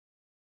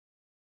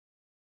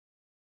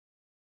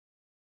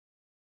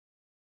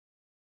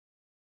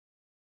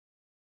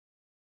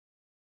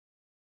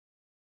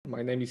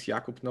My name is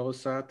Jakub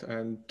Nowosad,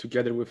 and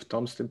together with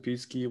Tom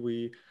Stepinski,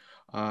 we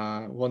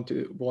want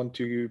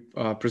to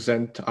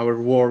present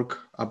our work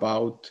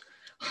about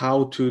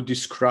how to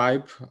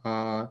describe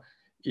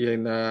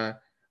in a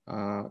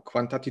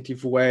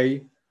quantitative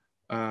way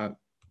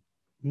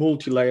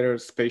multi-layer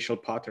spatial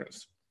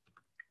patterns.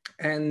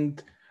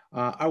 And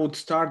I would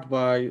start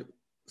by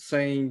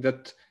saying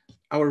that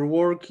our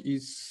work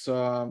is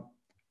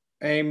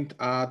aimed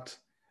at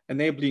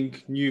enabling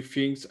new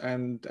things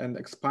and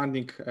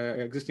expanding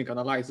existing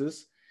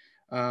analyses,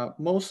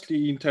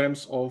 mostly in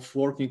terms of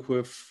working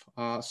with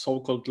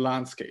so-called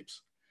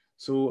landscapes.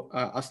 So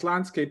as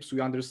landscapes,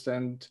 we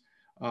understand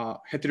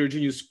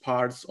heterogeneous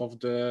parts of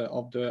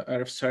the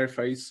Earth's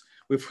surface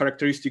with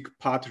characteristic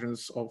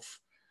patterns of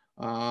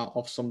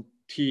some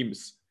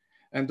themes.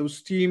 And those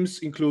themes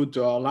include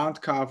land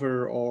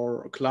cover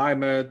or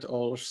climate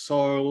or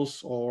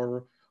soils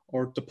or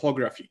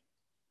topography.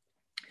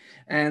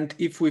 And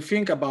if we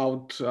think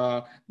about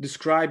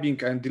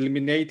describing and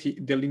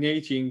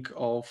delineating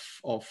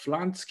of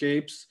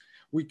landscapes,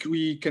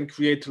 we can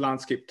create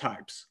landscape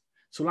types.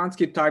 So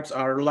landscape types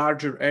are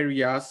larger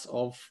areas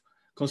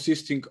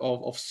consisting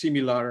of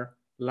similar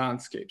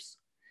landscapes.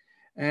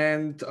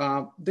 And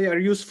they are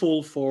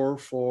useful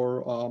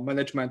for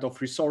management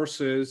of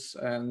resources,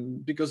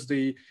 and because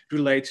they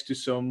relate to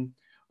some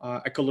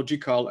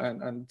ecological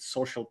and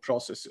social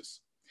processes.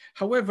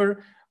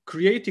 However,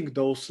 creating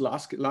those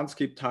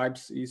landscape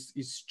types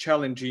is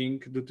challenging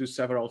due to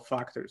several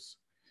factors.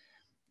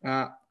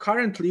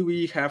 Currently,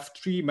 we have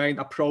three main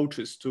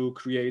approaches to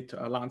create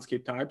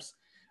landscape types.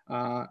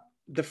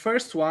 The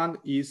first one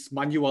is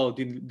manual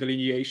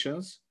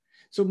delineations.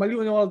 So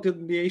manual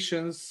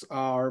delineations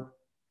are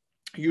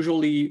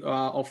usually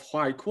of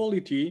high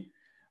quality,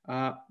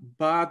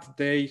 but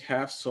they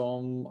have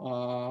some,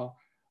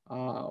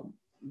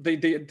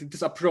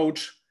 this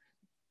approach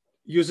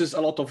uses a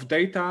lot of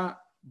data,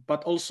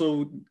 but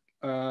also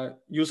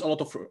use a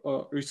lot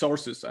of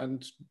resources,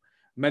 and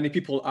many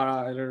people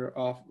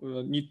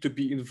need to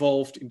be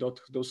involved in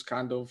those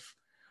kind of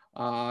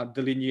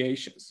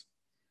delineations.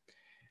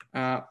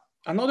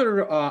 Another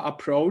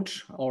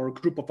approach or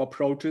group of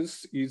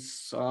approaches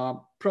is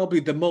probably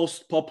the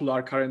most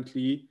popular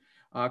currently,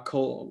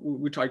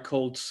 which I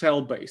called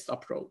cell-based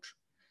approach.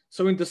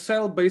 So in the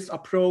cell-based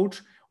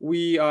approach,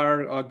 we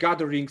are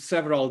gathering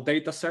several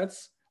data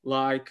sets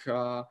like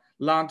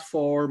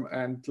landform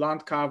and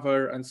land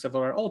cover and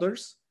several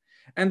others.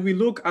 And we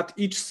look at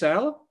each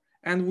cell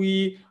and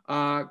we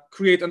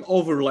create an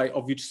overlay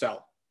of each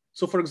cell.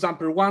 So for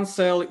example, one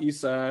cell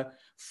is a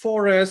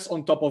forest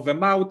on top of a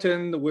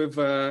mountain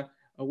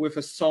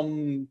with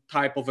some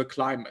type of a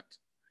climate.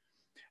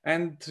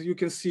 And you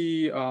can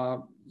see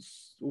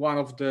one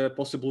of the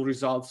possible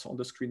results on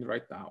the screen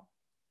right now.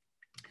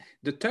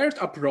 The third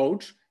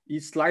approach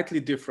is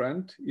slightly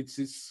different. It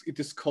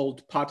is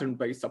called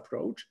pattern-based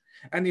approach.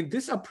 And in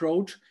this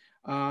approach,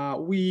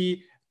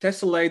 we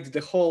tessellate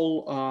the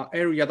whole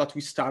area that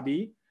we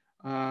study,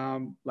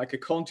 like a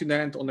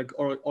continent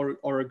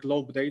or a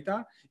globe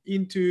data,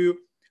 into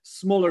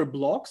smaller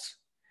blocks.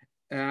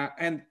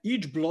 And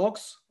each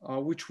blocks,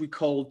 which we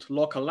called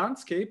local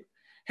landscape,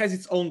 has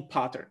its own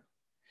pattern.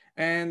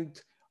 And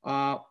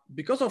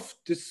because of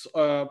these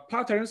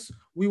patterns,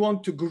 we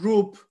want to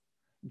group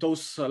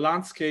those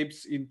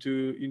landscapes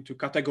into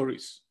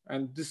categories.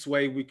 And this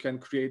way we can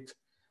create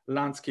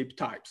landscape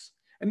types.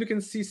 And you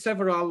can see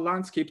several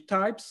landscape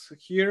types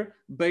here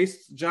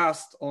based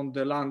just on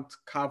the land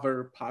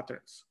cover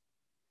patterns.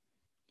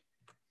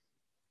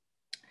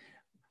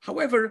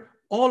 However,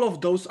 all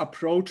of those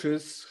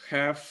approaches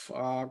have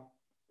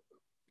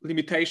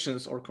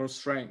limitations or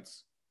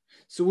constraints.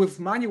 So with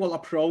manual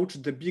approach,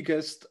 the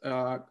biggest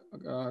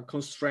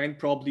constraint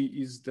probably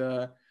is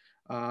the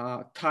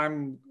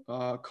time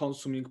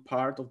consuming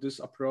part of this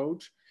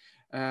approach,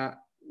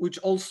 which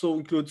also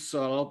includes a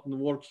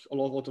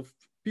lot of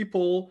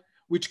people,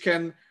 which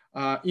can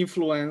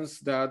influence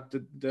that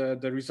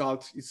the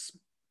result is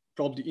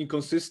probably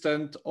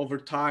inconsistent over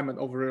time and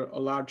over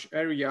large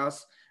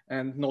areas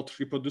and not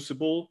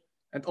reproducible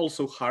and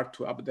also hard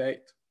to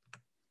update.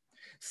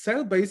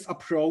 Cell-based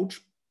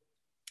approach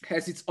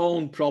has its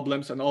own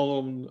problems and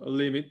own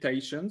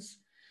limitations.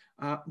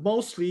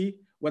 Mostly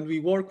when we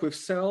work with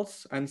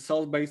cells and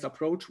cell-based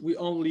approach, we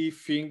only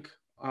think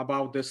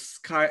about the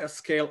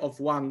scale of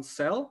one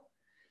cell.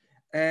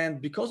 And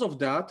because of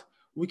that,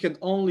 we can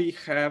only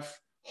have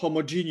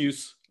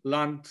homogeneous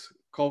land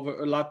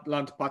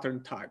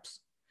pattern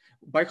types.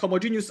 By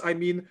homogeneous, I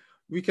mean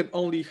we can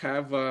only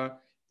have,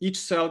 each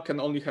cell can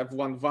only have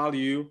one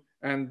value,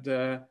 and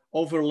the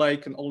overlay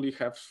can only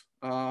have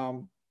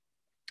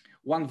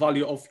one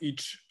value of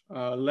each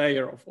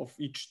layer of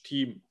each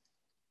theme.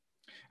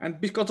 And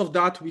because of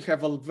that, we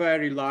have a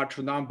very large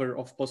number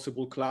of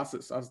possible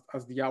classes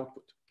as the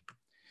output.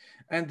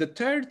 And the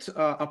third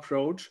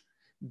approach,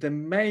 the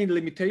main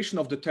limitation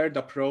of the third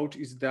approach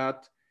is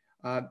that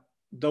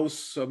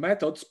those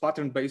methods,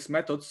 pattern-based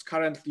methods,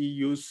 currently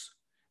use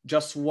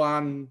just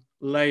one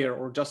layer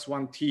or just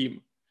one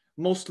theme.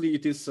 Mostly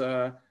it is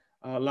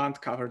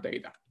land cover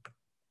data.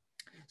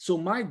 So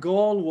my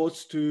goal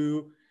was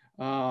to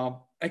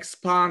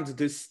expand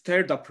this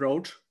third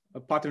approach, a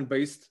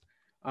pattern-based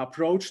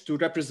approach, to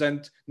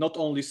represent not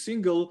only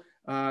single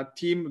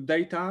theme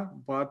data,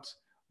 but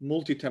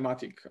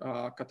multi-thematic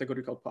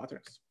categorical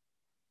patterns.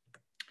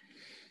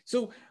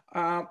 So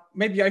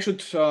maybe I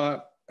should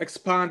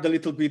expand a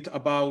little bit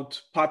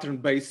about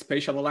pattern-based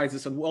spatial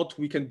analysis and what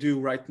we can do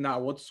right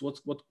now.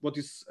 What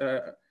is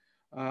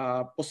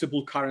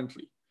possible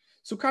currently?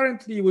 So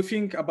currently we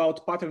think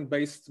about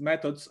pattern-based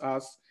methods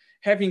as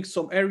having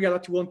some area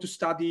that you want to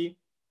study,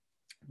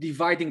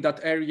 dividing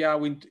that area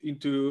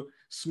into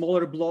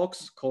smaller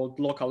blocks called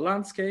local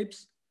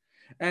landscapes.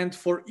 And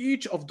for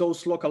each of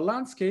those local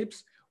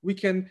landscapes, we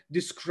can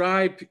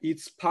describe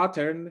its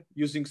pattern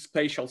using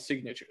spatial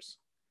signatures.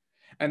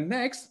 And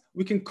next,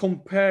 we can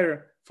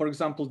compare, for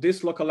example,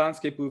 this local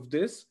landscape with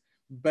this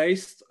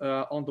based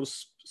on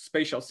those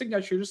spatial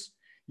signatures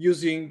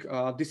using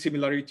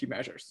dissimilarity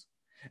measures.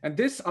 And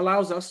this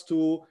allows us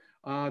to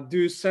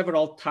do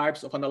several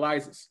types of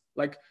analysis.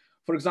 Like,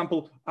 for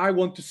example, I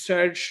want to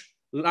search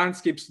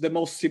landscapes the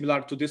most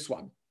similar to this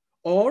one,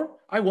 or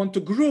I want to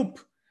group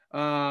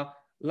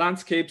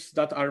landscapes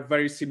that are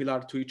very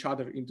similar to each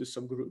other into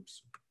some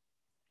groups.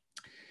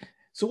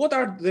 So what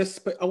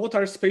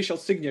are spatial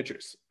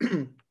signatures?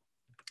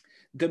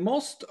 The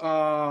most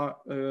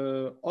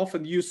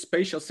often used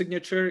spatial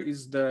signature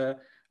is the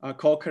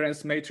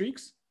co-occurrence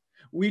matrix,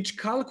 which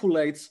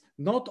calculates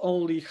not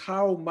only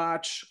how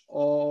much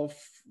of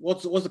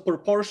what's the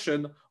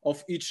proportion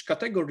of each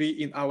category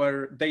in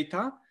our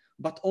data,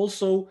 but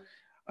also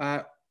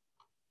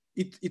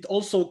it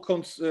also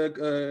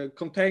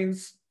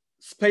contains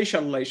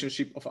spatial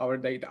relationship of our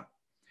data.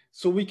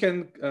 So we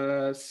can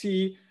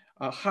see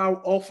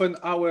how often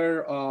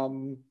our,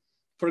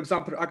 for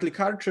example,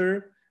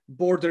 agriculture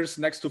borders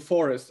next to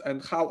forest,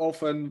 and how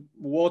often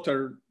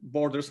water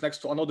borders next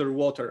to another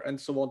water, and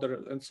so on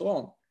and so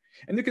on.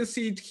 And you can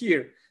see it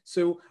here.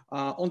 So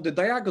on the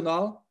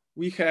diagonal,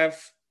 we have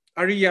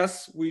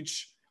areas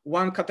which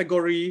one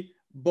category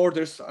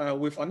borders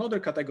with another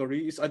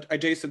category, is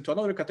adjacent to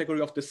another category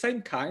of the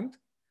same kind.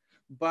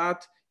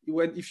 But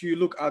if you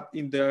look at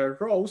in the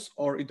rows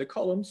or in the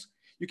columns,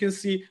 you can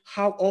see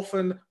how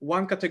often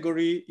one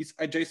category is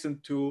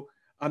adjacent to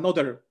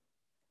another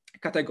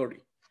category.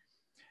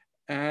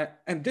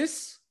 And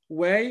this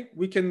way,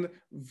 we can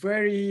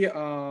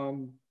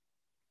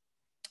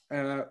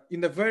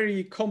in a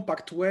very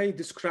compact way,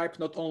 describe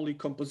not only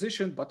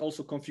composition, but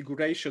also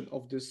configuration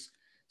of this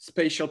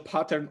spatial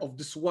pattern of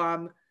this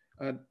one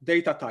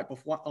data type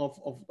of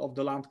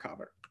the land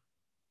cover.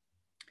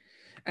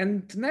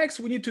 And next,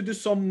 we need to do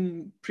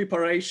some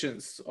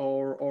preparations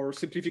or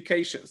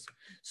simplifications.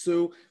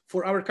 So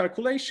for our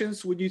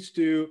calculations, we need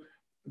to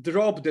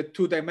drop the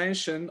 2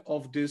 dimension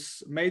of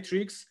this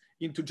matrix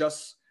into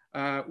just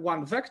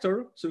one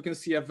vector. So you can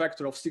see a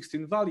vector of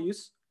 16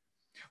 values.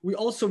 We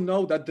also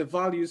know that the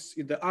values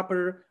in the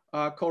upper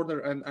corner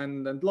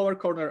and lower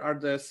corner are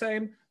the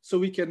same. So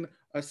we can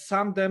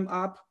sum them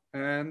up.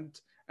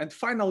 And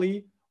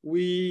finally,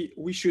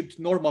 we should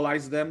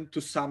normalize them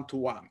to sum to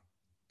 1.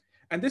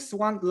 And this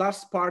one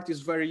last part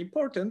is very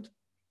important.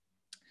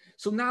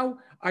 So now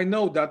I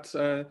know that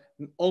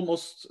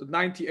almost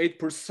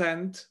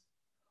 98%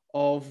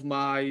 of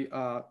my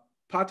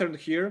pattern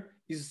here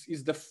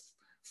is the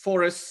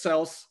forest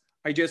cells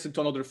adjacent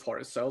to another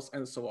forest cells,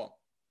 and so on.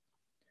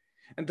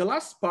 And the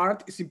last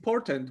part is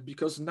important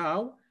because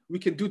now we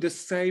can do the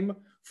same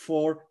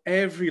for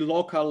every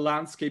local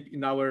landscape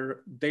in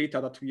our data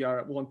that we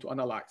want to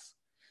analyze.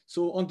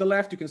 So on the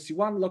left, you can see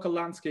one local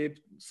landscape,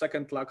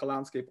 second local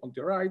landscape on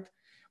the right.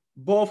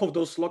 Both of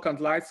those local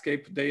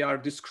landscapes, they are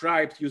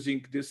described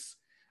using this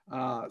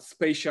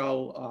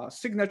spatial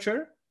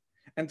signature.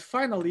 And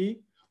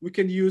finally, we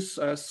can use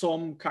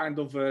some kind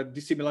of a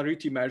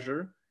dissimilarity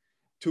measure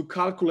to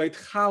calculate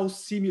how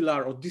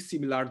similar or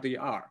dissimilar they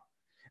are.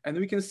 And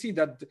we can see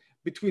that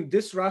between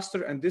this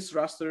raster and this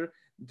raster,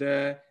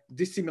 the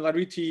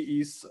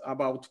dissimilarity is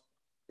about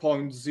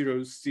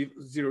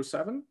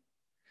 0.007.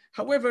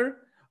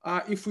 However,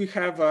 if we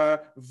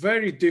have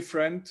very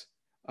different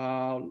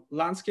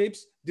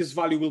landscapes, this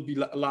value will be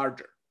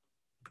larger.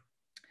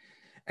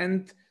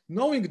 And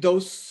knowing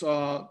those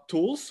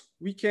tools,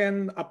 we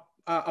can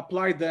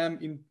apply them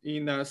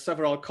in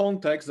several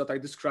contexts that I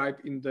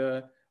described in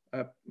the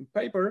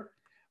paper,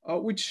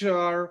 which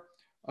are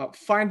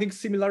finding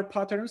similar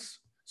patterns.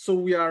 So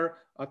we are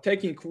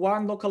taking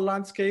one local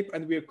landscape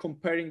and we are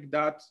comparing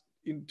that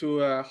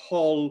into a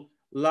whole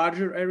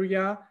larger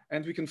area,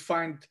 and we can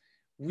find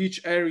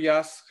which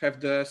areas have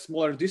the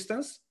smaller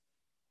distance,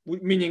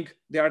 meaning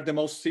they are the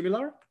most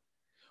similar.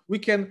 We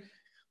can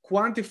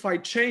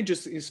quantify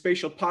changes in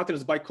spatial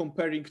patterns by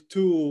comparing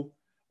 2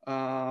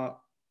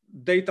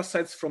 data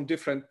sets from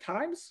different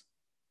times.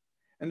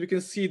 And we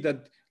can see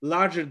that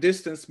larger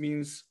distance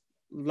means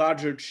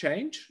larger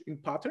change in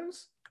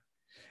patterns.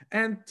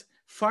 And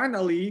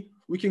finally,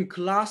 we can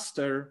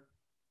cluster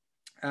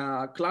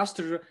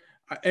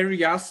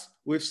areas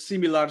with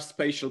similar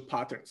spatial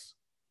patterns.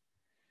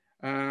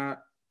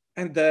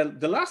 And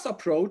the last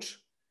approach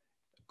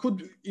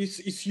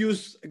is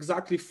used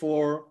exactly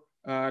for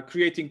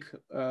creating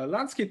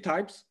landscape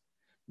types,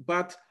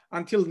 but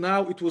until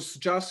now it was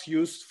just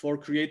used for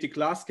creating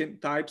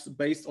landscape types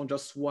based on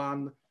just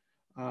one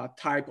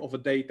type of a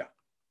data.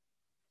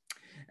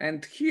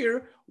 And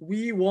here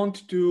we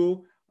want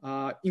to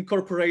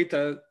incorporate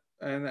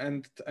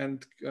and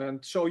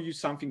show you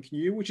something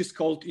new, which is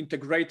called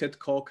integrated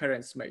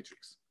co-occurrence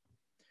matrix.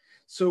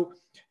 So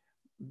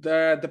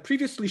the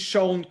previously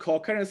shown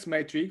co-occurrence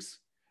matrix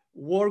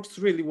works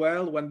really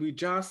well when we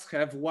just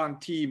have one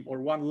team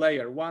or one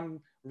layer, one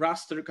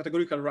raster,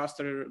 categorical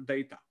raster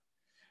data.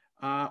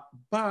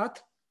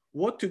 But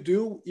what to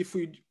do if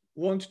we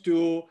want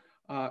to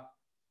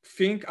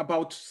think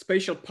about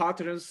spatial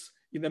patterns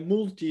in a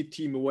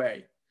multi-team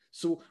way?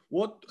 So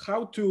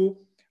how to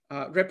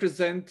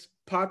represent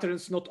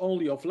patterns not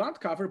only of land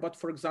cover, but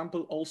for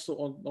example, also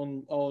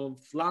on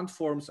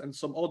landforms and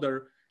some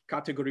other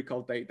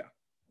categorical data.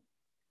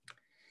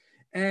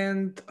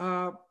 And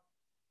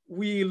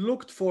we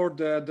looked for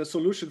the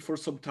solution for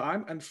some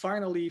time and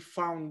finally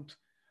found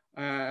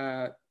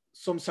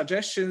some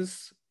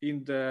suggestions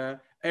in the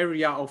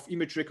area of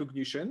image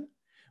recognition,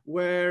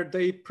 where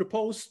they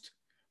proposed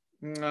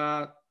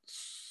the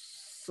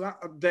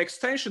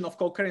extension of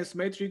co-occurrence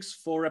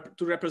matrix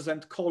to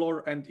represent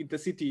color and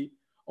intensity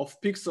of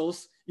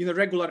pixels in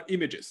regular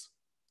images.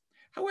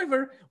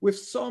 However, with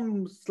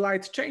some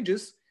slight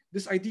changes,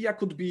 this idea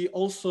could be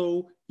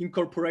also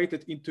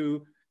incorporated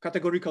into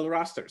categorical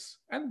rasters,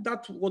 and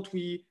that's what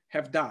we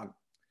have done.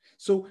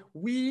 So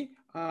we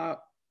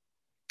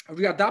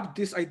adapt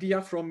this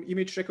idea from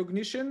image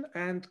recognition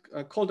and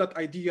call that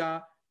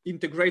idea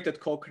integrated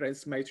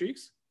co-occurrence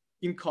matrix,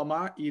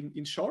 INCOMA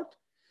in short,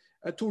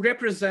 to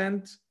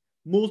represent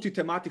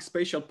multi-thematic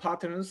spatial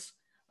patterns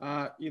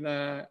in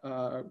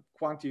a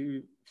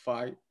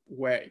quantified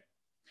way.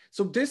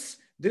 So this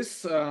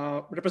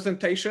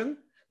representation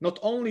not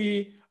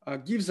only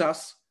gives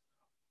us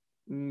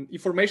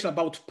information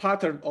about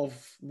pattern of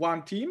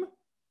one team,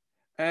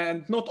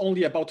 and not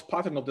only about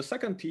pattern of the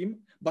second team,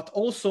 but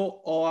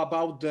also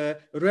about the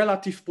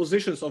relative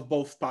positions of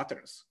both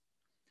patterns,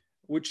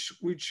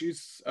 which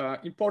is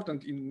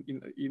important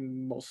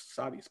in most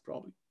studies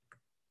probably.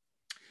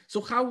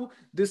 So how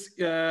this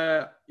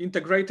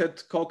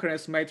integrated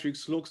co-occurrence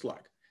matrix looks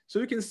like. So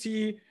you can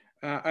see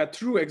a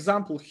true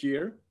example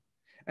here,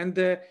 and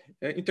the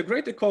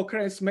integrated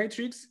co-occurrence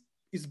matrix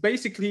is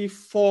basically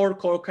 4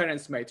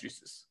 co-occurrence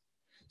matrices.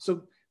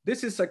 So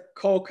this is a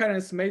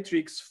co-occurrence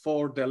matrix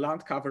for the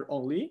land cover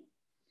only.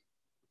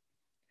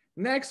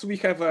 Next, we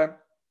have a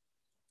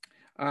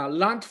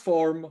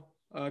landform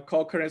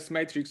co-occurrence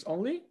matrix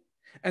only.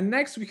 And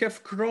next, we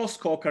have cross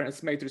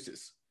co-occurrence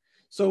matrices.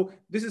 So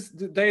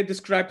they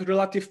describe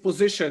relative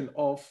position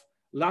of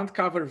land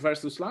cover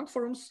versus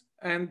landforms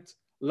and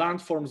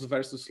landforms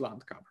versus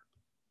land cover.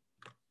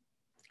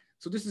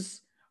 So this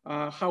is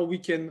how we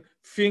can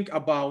think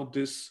about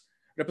this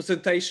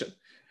representation.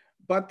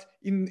 But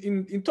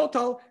in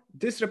total,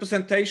 this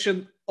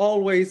representation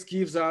always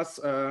gives us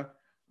a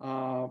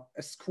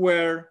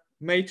square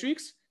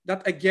matrix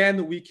that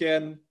again we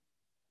can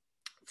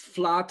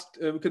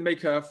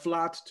make a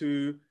flat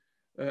to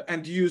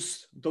and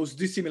use those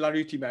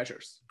dissimilarity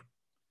measures.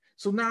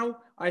 So now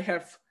I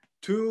have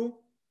 2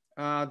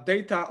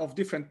 data of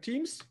different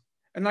teams,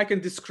 and I can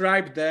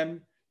describe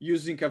them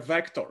using a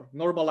vector,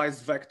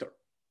 normalized vector.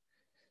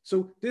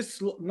 So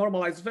this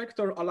normalized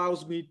vector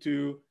allows me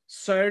to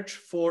search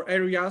for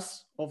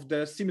areas of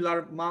the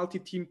similar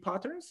multi-team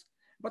patterns,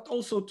 but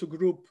also to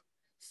group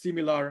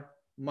similar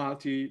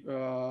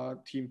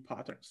multi-team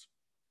patterns.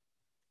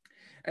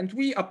 And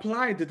we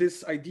applied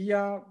this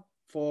idea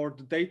for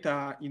the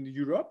data in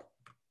Europe.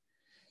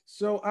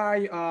 So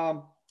I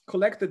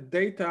collected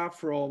data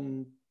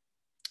from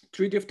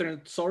 3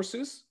 different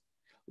sources: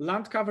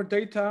 land cover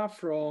data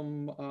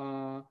from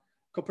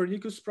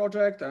Copernicus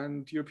project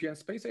and European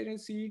Space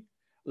Agency,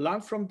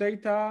 landform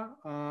data,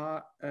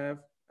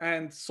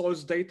 and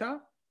source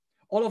data.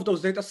 All of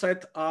those data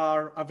sets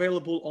are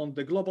available on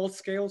the global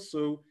scale.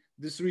 So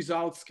these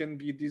results can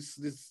be,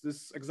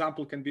 this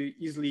example can be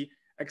easily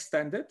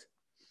extended.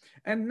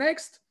 And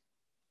next,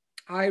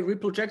 I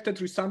reprojected,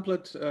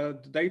 resampled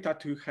the data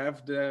to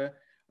have the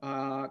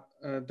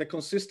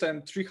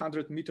consistent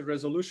 300-meter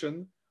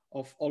resolution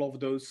of all of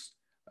those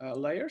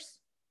layers.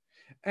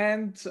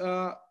 And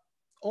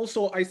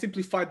also, I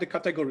simplified the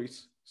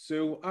categories.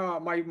 So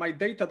my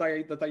data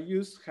that I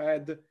used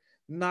had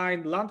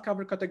 9 land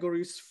cover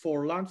categories,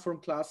 4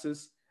 landform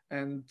classes,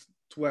 and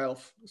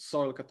 12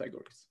 soil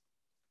categories.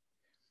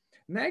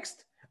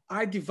 Next,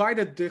 I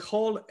divided the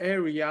whole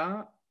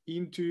area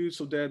into,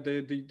 so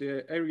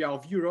the area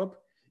of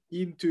Europe,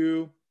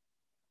 into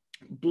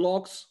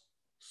blocks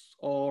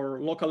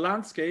or local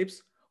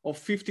landscapes of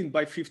 15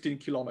 by 15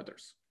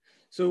 kilometers.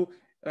 So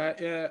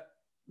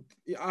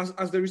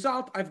as the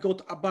result, I've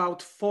got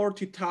about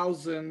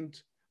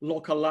 40,000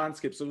 local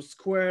landscapes, so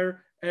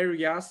square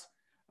areas.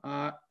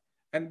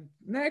 And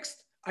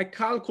next, I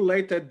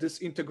calculated this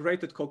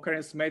integrated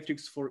co-occurrence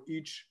matrix for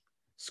each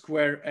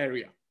square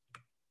area.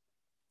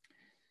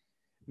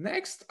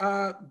 Next,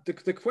 the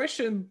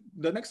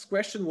next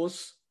question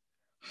was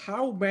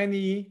how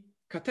many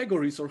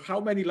categories or how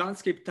many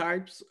landscape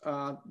types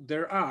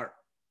there are.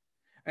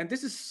 And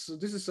this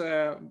is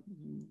a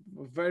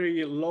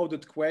very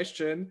loaded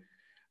question.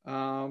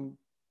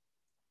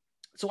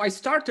 So I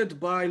started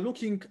by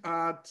looking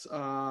at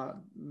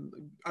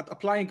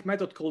applying a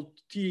method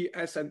called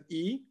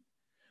TSNE,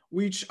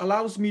 which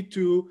allows me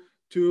to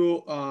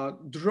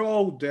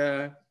draw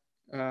the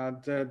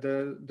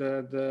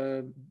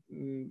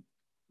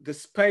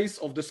space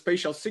of the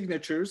spatial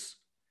signatures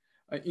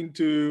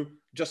into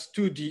just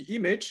 2D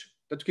image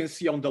that you can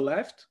see on the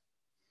left.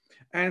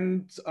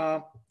 And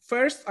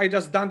first, I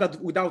just done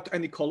that without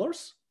any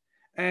colors,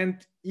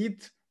 and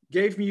it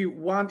gave me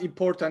one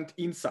important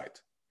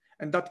insight.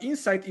 And that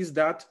insight is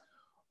that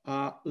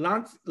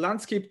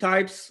landscape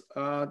types,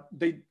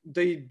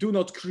 they do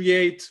not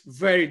create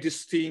very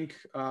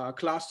distinct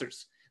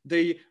clusters.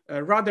 This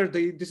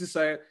is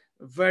a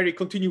very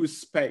continuous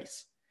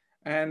space.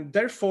 And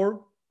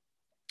therefore,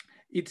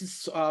 it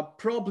is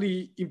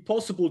probably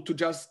impossible to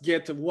just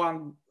get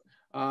one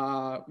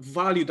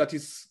value that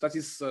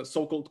is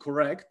so-called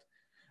correct.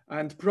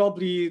 And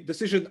probably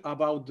decision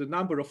about the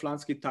number of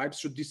landscape types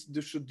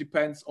should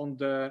depend on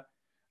the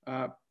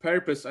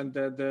purpose and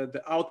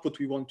the output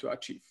we want to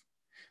achieve.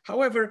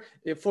 However,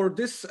 for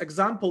this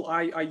example,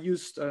 I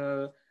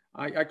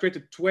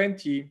created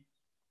 20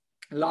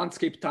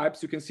 landscape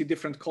types. You can see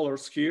different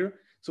colors here.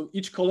 So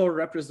each color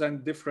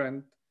represents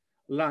different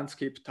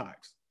landscape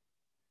types.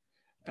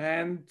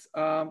 And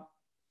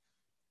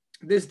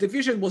this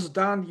division was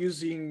done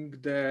using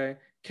the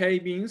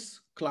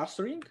k-means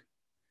clustering.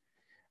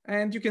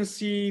 And you can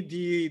see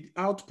the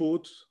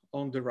output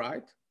on the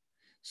right.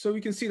 So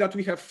you can see that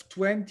we have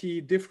 20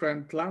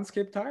 different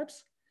landscape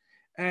types.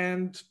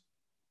 And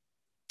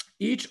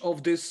each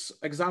of these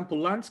example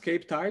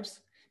landscape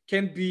types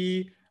can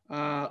be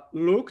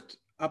looked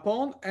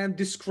upon and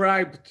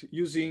described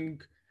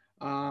using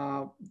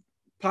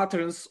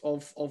patterns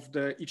of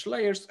each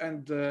layers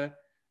and the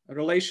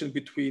relation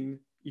between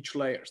each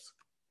layers.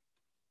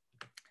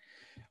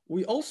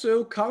 We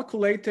also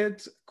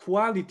calculated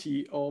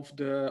quality of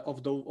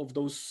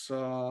those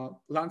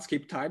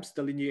landscape types,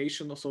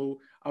 delineation, also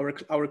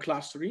our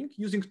clustering,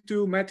 using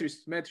two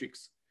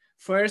metrics.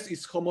 First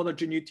is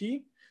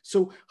homogeneity,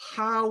 so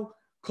how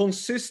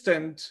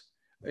consistent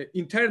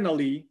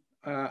internally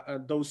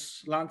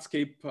those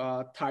landscape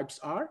types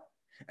are.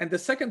 And the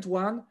second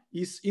one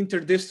is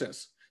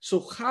interdistance, so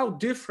how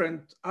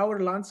different our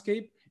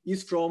landscape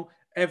is from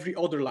every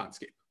other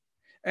landscape.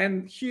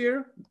 And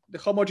here, the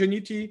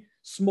homogeneity,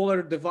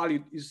 smaller the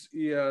value is,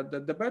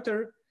 the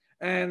better.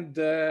 And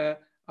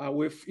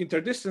with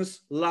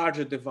interdistance,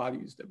 larger the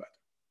value is, the better.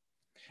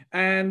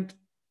 And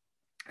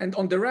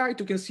on the right,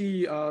 you can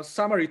see a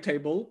summary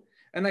table.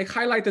 And I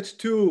highlighted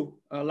two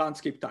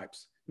landscape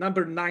types.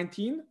 Number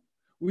 19,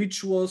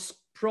 which was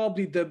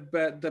probably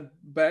the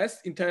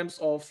best in terms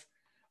of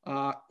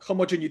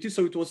homogeneity.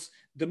 So it was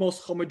the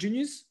most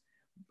homogeneous,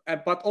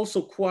 but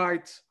also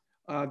quite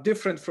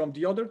different from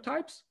the other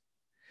types.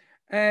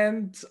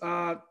 And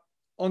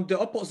on the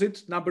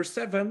opposite, number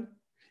 7,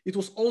 it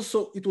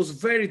was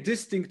very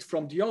distinct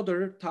from the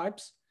other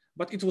types,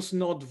 but it was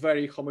not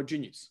very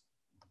homogeneous.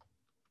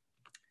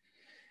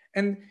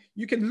 And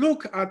you can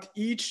look at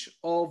each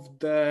of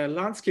the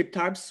landscape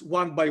types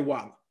one by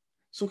one.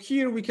 So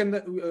here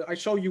I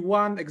show you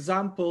one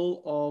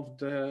example of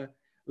the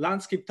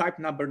landscape type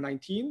number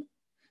 19.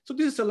 So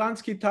this is a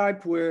landscape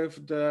type with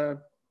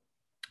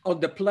on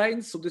the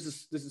plains. So this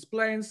is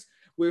plains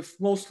with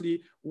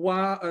mostly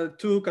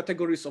two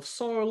categories of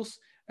soils,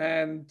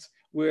 and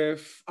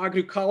with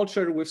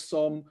agriculture, with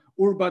some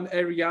urban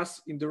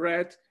areas in the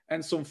red,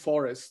 and some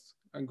forest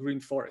and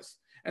green forest.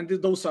 And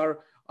those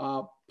are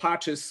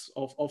patches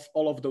of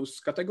all of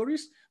those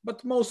categories,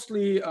 but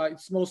mostly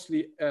it's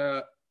mostly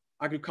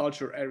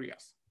agriculture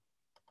areas.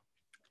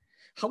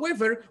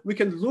 However, we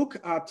can look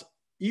at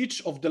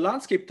each of the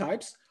landscape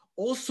types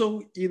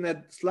also in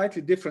a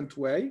slightly different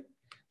way,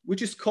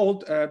 which is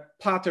called a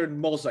pattern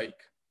mosaic.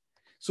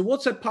 So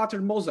what's a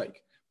pattern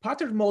mosaic?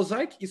 Pattern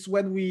mosaic is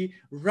when we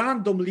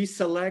randomly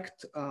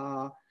select,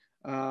 in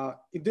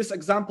this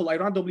example, I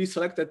randomly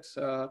selected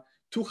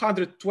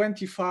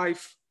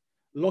 225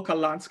 local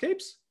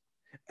landscapes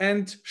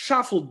and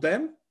shuffled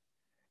them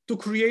to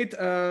create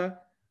a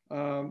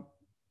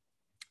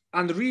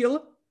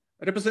unreal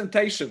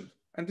representation.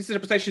 And this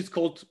representation is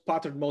called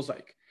pattern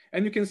mosaic.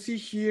 And you can see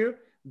here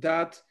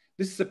that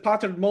this is a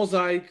pattern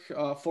mosaic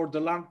for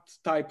the land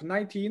type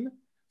 19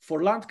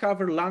 for land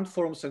cover,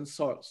 landforms, and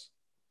soils.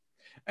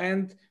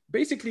 And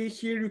basically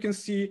here you can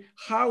see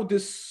how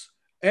this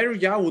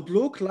area would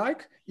look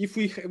like if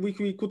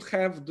we could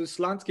have this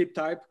landscape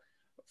type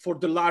for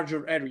the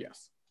larger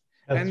areas.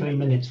 And 3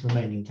 minutes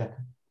remaining, Jakub.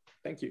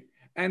 Thank you.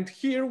 And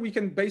here we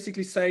can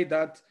basically say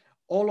that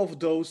all of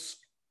those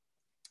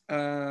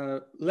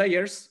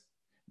layers,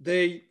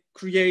 they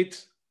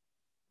create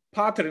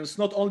patterns,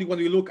 not only when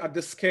we look at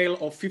the scale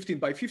of 15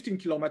 by 15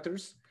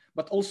 kilometers,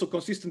 but also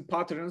consistent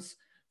patterns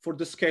for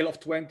the scale of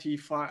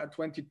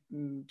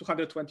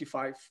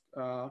 225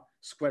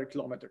 square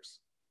kilometers.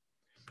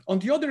 On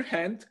the other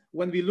hand,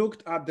 when we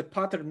looked at the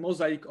pattern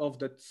mosaic of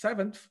the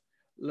 7th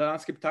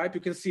landscape type,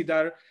 you can see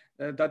there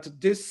that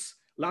this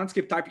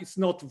landscape type is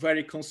not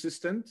very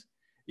consistent.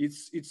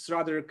 It's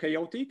rather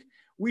chaotic,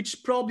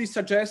 which probably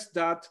suggests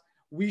that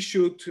we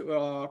should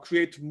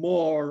create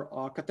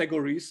more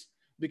categories,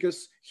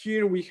 because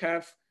here we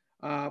have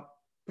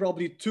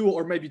probably 2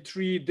 or maybe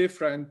 3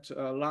 different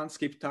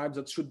landscape types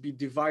that should be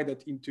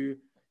divided into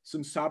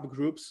some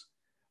subgroups.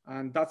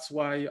 And that's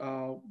why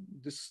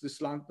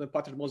the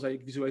pattern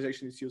mosaic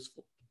visualization is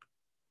useful.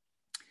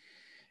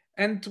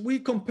 And we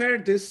compare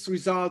this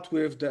result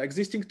with the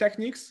existing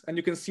techniques, and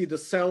you can see the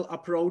cell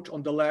approach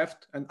on the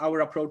left and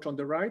our approach on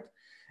the right.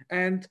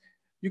 And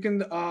you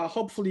can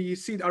hopefully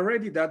see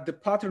already that the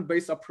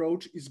pattern-based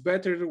approach is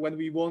better when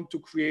we want to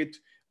create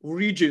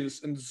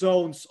regions and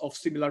zones of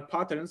similar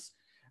patterns,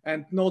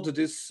 and not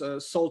this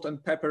salt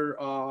and pepper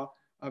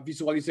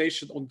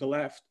visualization on the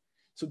left.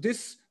 So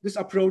this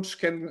approach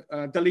can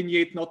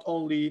delineate not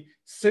only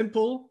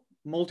simple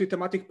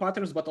multi-thematic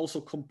patterns, but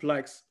also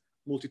complex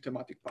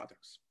multi-thematic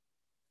patterns.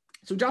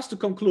 So just to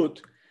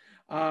conclude,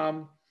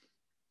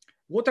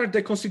 what are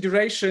the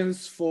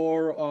considerations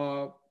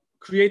for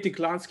creating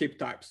landscape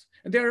types?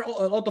 And there are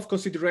a lot of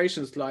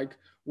considerations, like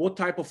what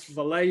type of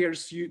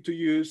layers to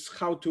use,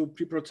 how to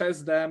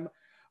pre-process them,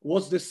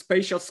 what's the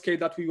spatial scale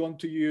that we want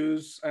to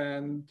use,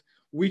 and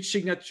which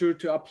signature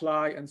to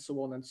apply, and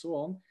so on and so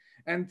on.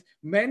 And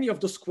many of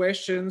those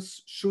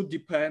questions should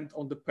depend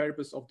on the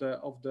purpose of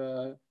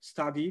the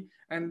study.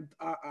 And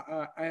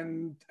I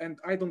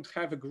don't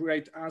have a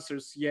great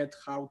answers yet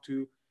how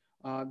to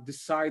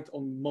decide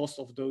on most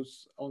of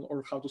those,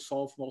 or how to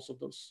solve most of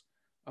those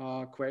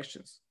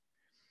questions.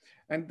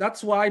 And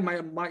that's why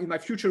in my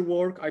future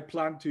work, I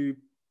plan to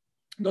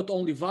not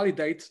only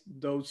validate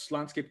those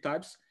landscape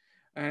types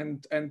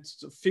and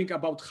think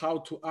about how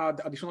to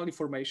add additional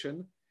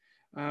information,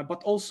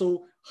 but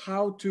also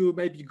how to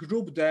maybe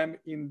group them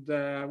in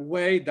the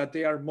way that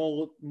they are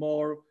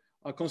more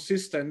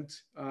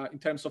consistent in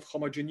terms of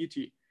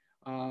homogeneity.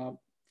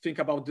 Think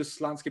about this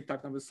landscape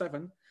type number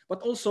 7,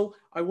 but also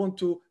I want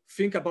to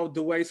think about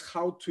the ways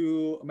how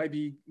to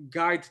maybe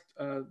guide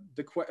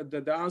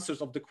the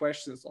answers of the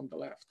questions on the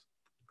left.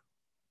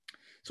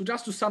 So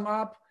just to sum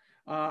up,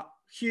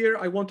 here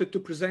I wanted to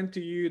present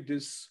to you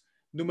this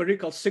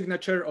numerical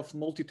signature of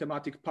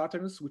multi-thematic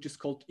patterns, which is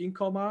called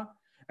INCOMA.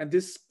 And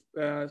this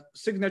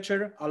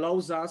signature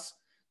allows us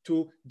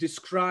to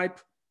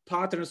describe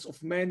patterns of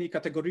many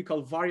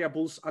categorical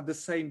variables at the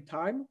same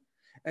time.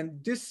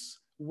 And this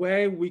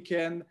way we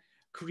can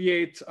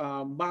create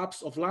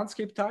maps of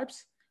landscape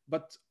types,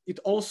 but it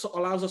also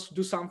allows us to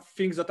do some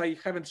things that I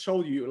haven't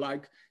showed you,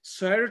 like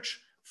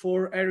search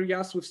for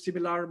areas with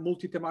similar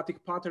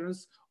multi-thematic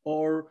patterns,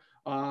 or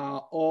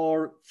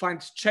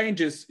find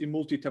changes in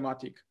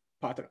multi-thematic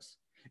patterns.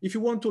 If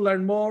you want to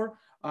learn more,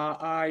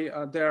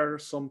 there are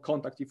some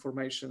contact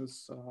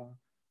informations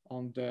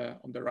on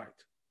the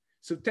right.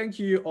 So thank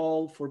you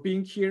all for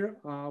being here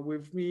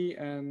with me,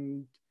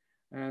 and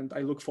I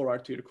look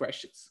forward to your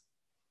questions.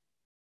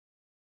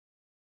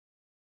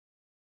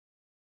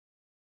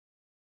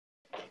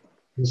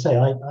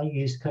 I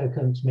used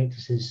co-occurrence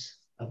matrices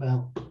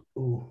about,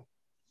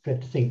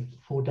 dread to think,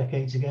 4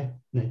 decades ago,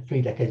 no,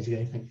 3 decades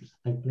ago,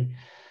 thankfully.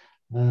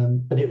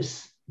 But it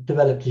was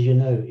developed, as you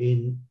know,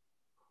 in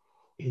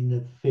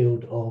the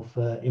field of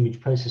image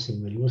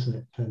processing, really, wasn't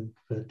it? And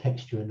for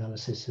texture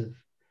analysis of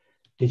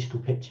digital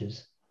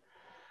pictures.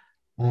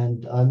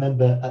 And I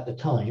remember at the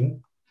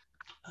time,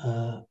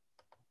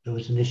 there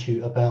was an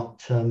issue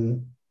about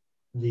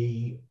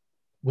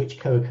which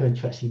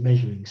co-occurrence you're actually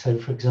measuring. So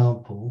for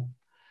example,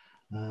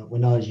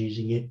 when I was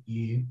using it,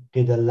 you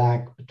did a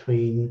lag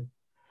between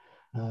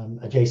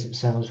adjacent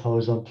cells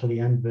horizontally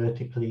and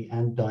vertically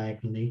and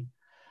diagonally,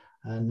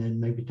 and then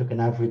maybe took an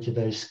average of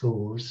those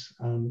scores.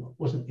 It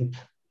wasn't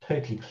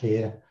totally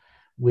clear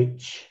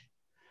which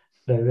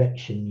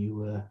direction you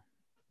were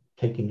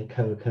taking the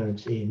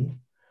co-occurrence in,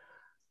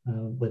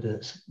 whether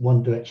it's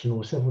one direction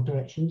or several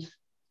directions,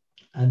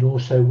 and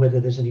also whether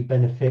there's any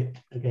benefit,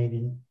 again,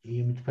 in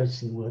the image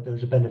processing world, there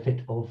was a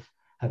benefit of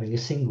having a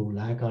single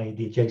lag, i.e.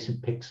 the adjacent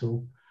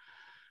pixel,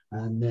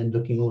 and then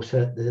looking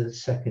also at the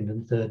second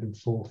and third and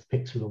fourth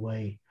pixel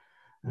away.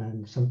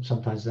 And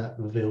sometimes that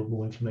revealed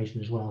more information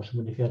as well. So I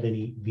wonder if you had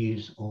any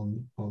views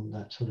on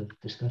that sort of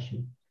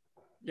discussion.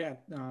 Yeah,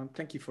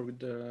 thank you for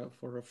the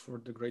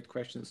great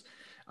questions.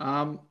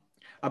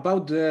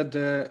 About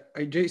the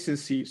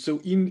adjacency. So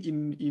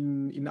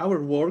in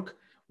our work,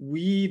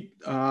 we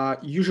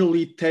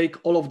usually take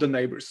all of the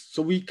neighbors.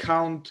 So we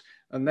count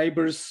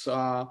neighbors,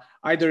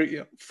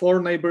 either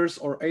 4 neighbors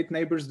or 8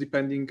 neighbors,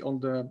 depending on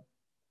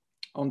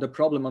the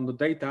problem, on the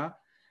data.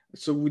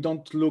 So we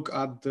don't look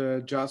at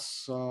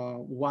just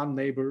one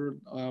neighbor.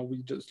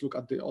 We just look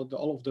at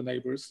all of the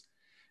neighbors,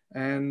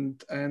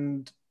 and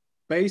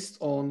based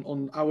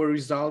on our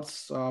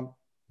results,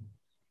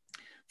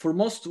 for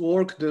most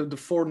work, the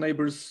 4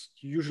 neighbors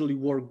usually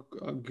work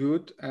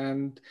good.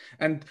 And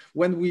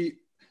when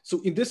So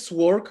in this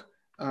work,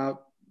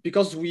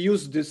 because we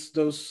use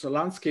those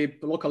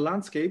local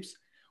landscapes,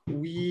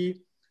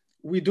 we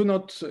do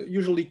not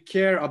usually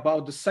care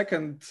about the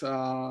second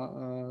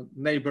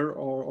neighbor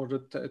or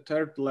the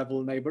third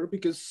level neighbor,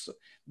 because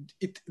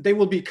they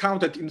will be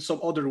counted in some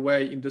other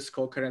way in this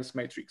co-occurrence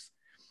matrix.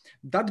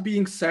 That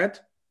being said,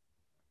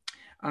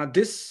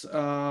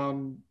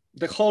 the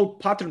whole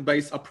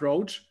pattern-based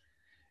approach,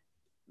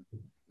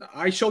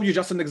 I showed you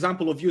just an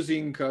example of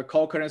using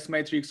co-occurrence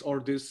matrix or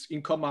this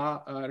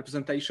INCOMA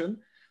representation,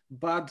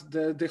 but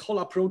the whole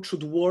approach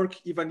should work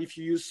even if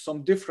you use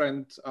some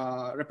different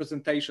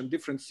representation,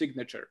 different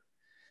signature.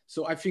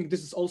 So I think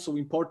this is also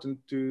important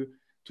to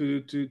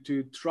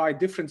try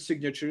different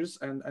signatures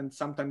and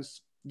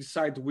sometimes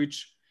decide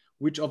which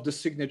of the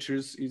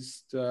signatures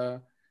is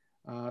the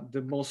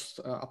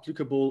most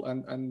applicable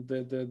and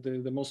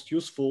the most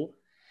useful,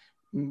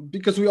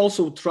 because we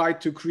also try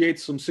to create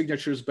some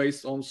signatures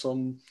based on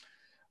some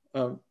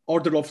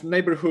order of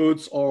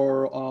neighborhoods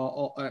or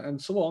and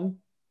so on.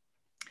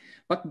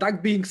 But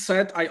that being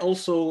said, I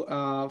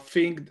also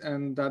think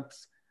that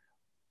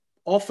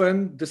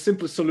often the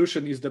simplest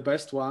solution is the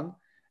best one.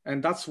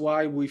 And that's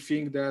why we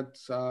think that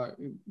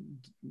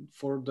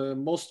for the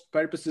most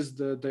purposes,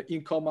 the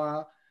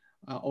INCOMA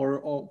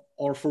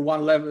or for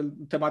one level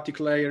thematic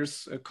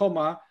layers,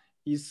 comma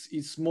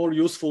is more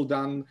useful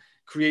than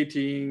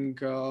creating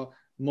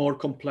more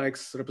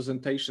complex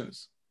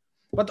representations.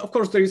 But of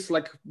course, there is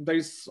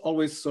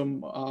always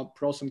some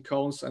pros and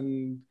cons,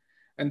 and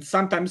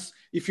sometimes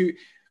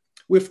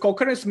with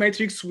co-occurrence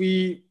matrix,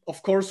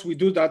 of course we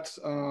do that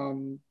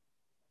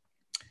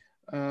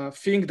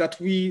thing that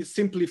we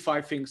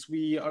simplify things.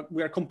 We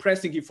are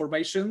compressing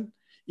information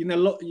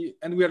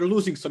and we are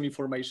losing some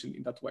information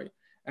in that way,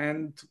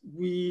 and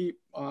we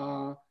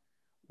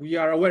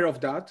are aware of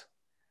that.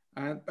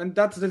 And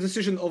that's the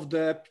decision of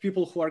the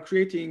people who are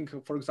creating,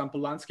 for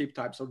example, landscape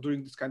types or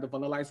doing this kind of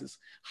analysis.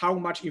 How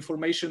much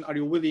information are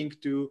you willing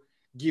to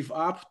give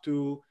up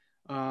to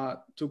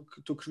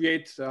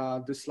create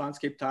this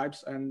landscape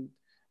types and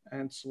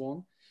so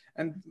on?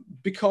 And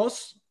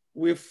because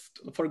with,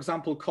 for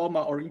example,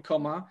 comma or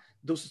INCOMA,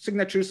 those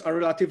signatures are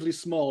relatively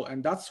small,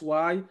 and that's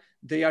why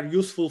they are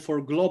useful for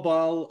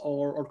global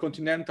or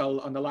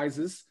continental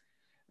analysis,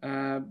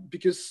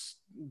 because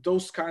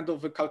those kind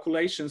of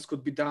calculations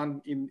could be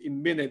done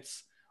in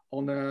minutes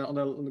on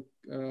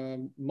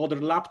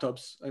modern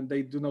laptops, and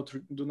they do not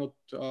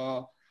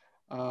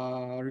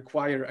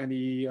require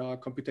any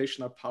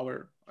computational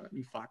power,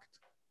 in fact.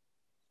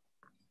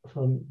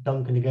 From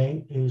Duncan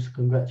again, who's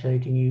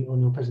congratulating you on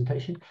your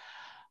presentation.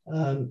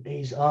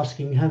 He's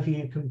asking, have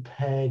you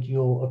compared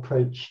your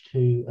approach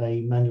to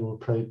a manual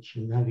approach,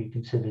 and have you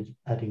considered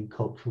adding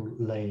cultural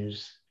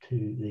layers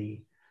to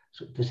the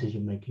sort of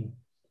decision making?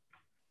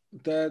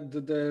 This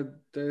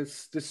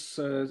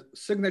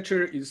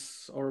signature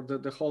is, or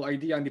the whole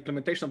idea and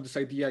implementation of this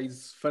idea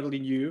is fairly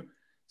new,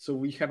 so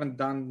we haven't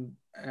done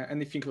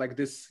anything like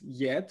this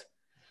yet.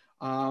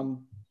 But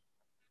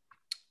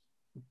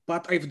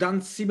I've done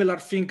similar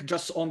thing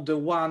just on the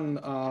one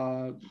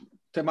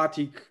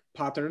thematic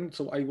pattern.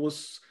 So I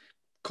was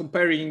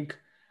comparing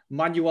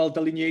manual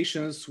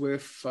delineations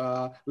with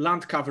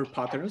land cover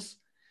patterns.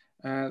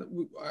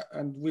 And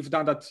we've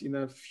done that in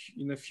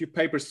a few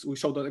papers. We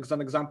showed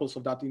some examples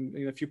of that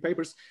in a few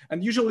papers.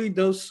 And usually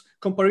those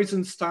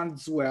comparisons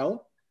stands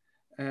well.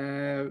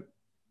 In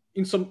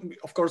some,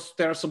 of course,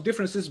 there are some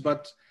differences,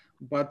 but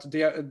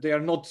they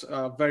are not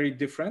very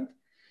different.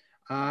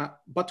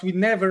 But we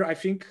never, I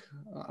think,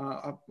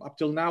 up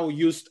till now,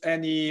 used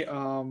any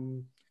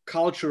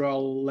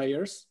cultural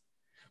layers,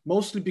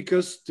 mostly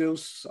because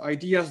those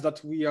ideas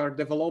that we are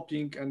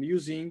developing and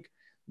using,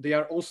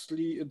 they're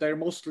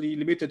mostly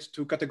limited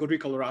to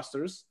categorical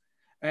rasters,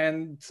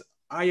 and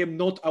I am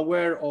not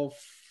aware of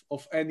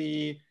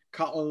any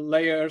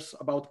layers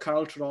about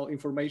cultural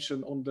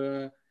information on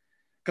the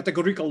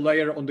categorical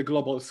layer on the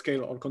global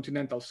scale or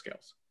continental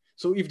scales.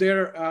 So if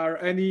there are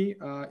any,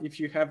 if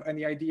you have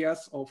any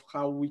ideas of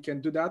how we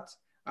can do that,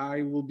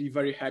 I will be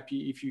very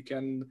happy if you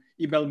can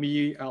email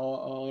me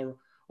or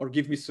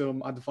give me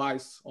some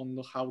advice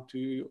on how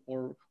to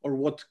or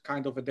what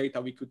kind of a data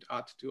we could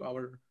add to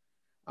our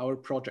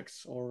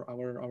projects or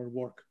our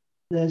work.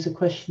 There's a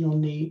question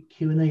on the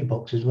Q&A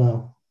box as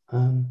well.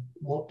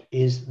 What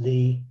is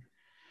the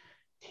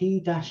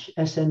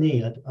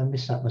T-SNE? I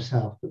missed that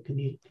myself, but can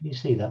you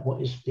see that?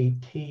 What is the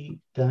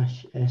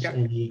T-SNE?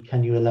 Yeah.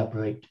 Can you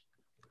elaborate?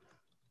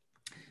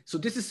 So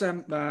this is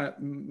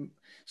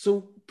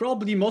so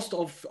probably most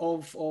of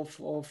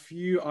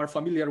you are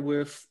familiar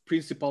with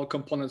principal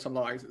components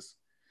analysis.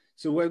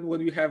 So when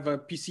we have a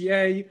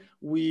PCA,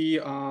 we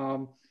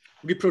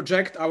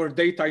project our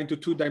data into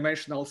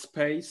two-dimensional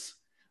space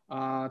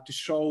to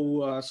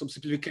show some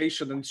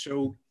simplification and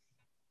show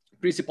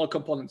principal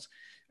components.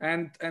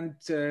 And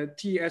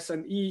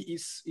T-SNE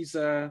is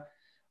a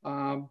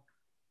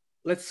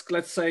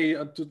let's say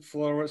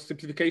for a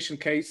simplification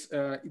case,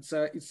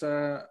 it's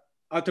a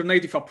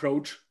alternative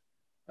approach,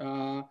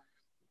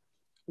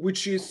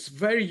 which is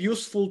very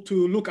useful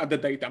to look at the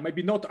data.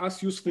 Maybe not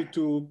as useful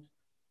to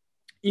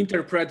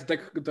interpret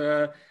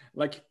the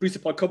like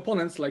principal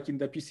components like in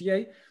the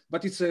PCA,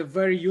 but it's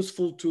very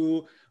useful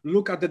to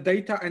look at the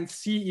data and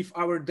see if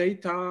our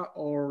data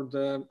or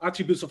the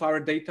attributes of our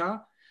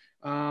data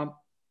are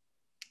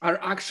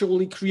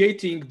actually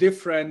creating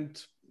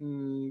different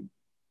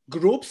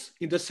groups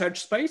in the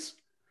search space,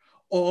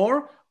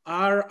 or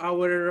are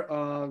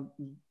our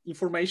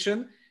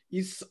information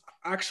is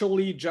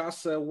actually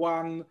just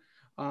one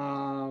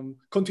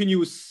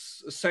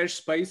continuous search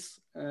space.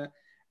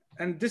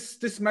 And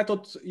this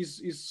method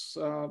is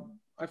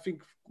I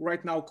think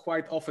right now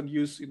quite often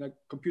used in a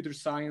computer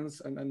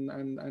science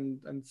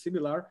and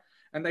similar.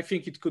 And I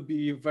think it could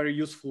be very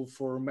useful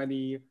for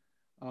many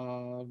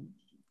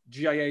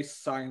GIS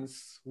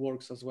science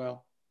works as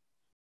well.